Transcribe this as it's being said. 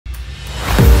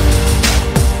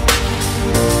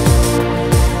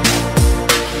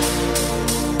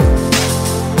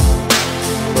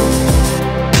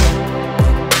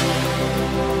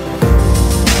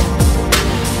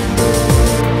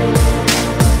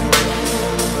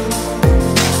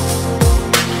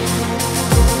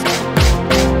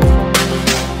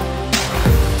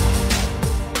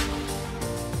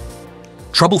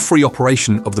Trouble-free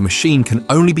operation of the machine can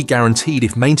only be guaranteed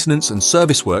if maintenance and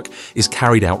service work is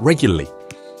carried out regularly.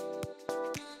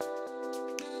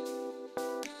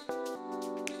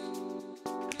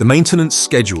 The maintenance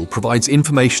schedule provides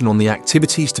information on the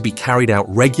activities to be carried out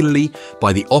regularly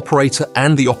by the operator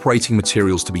and the operating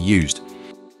materials to be used.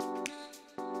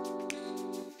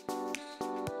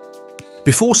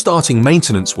 Before starting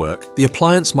maintenance work, the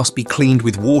appliance must be cleaned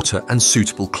with water and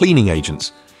suitable cleaning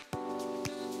agents.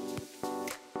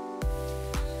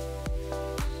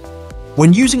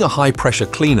 When using a high-pressure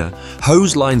cleaner,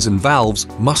 hose lines and valves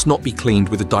must not be cleaned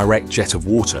with a direct jet of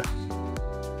water.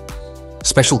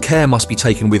 Special care must be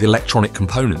taken with electronic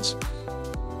components.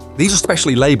 These are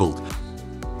specially labeled.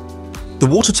 The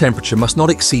water temperature must not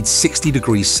exceed 60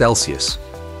 degrees Celsius.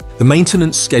 The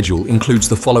maintenance schedule includes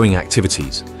the following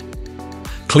activities.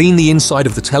 Clean the inside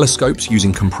of the telescopes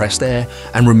using compressed air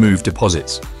and remove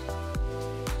deposits.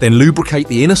 Then lubricate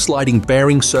the inner sliding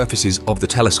bearing surfaces of the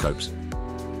telescopes.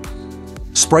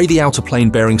 Spray the outer plane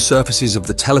bearing surfaces of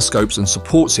the telescopes and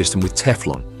support system with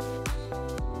Teflon.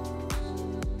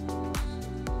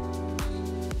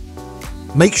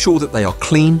 Make sure that they are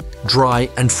clean, dry,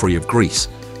 and free of grease.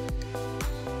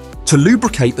 To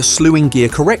lubricate the slewing gear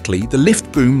correctly, the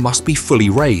lift boom must be fully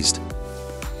raised.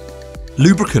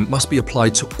 Lubricant must be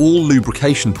applied to all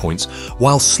lubrication points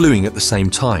while slewing at the same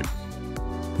time.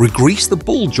 Regrease the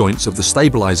ball joints of the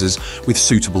stabilizers with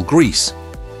suitable grease.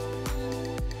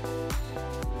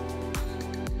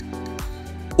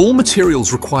 All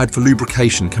materials required for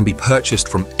lubrication can be purchased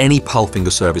from any PALFINGER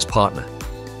Service partner.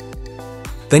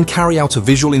 Then carry out a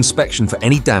visual inspection for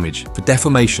any damage, for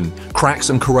deformation, cracks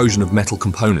and corrosion of metal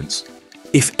components.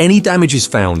 If any damage is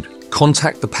found,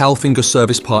 contact the PALFINGER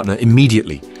Service partner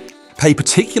immediately. Pay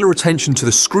particular attention to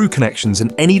the screw connections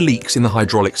and any leaks in the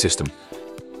hydraulic system.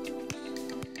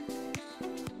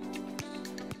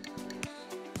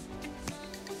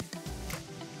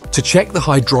 To check the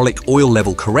hydraulic oil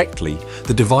level correctly,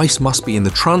 the device must be in the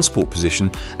transport position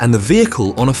and the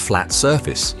vehicle on a flat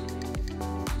surface.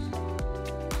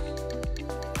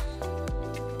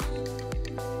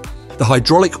 The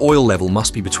hydraulic oil level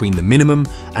must be between the minimum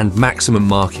and maximum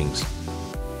markings.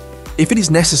 If it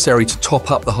is necessary to top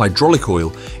up the hydraulic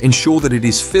oil, ensure that it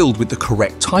is filled with the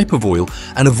correct type of oil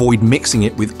and avoid mixing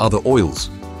it with other oils.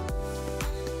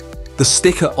 The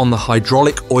sticker on the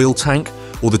hydraulic oil tank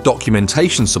or the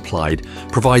documentation supplied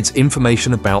provides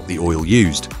information about the oil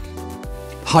used.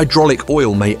 Hydraulic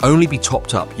oil may only be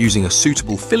topped up using a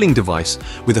suitable filling device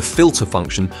with a filter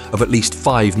function of at least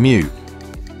 5 μ.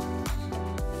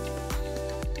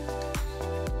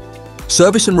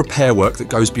 Service and repair work that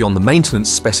goes beyond the maintenance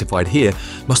specified here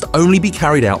must only be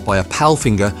carried out by a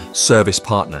PALFINGER Service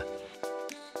partner.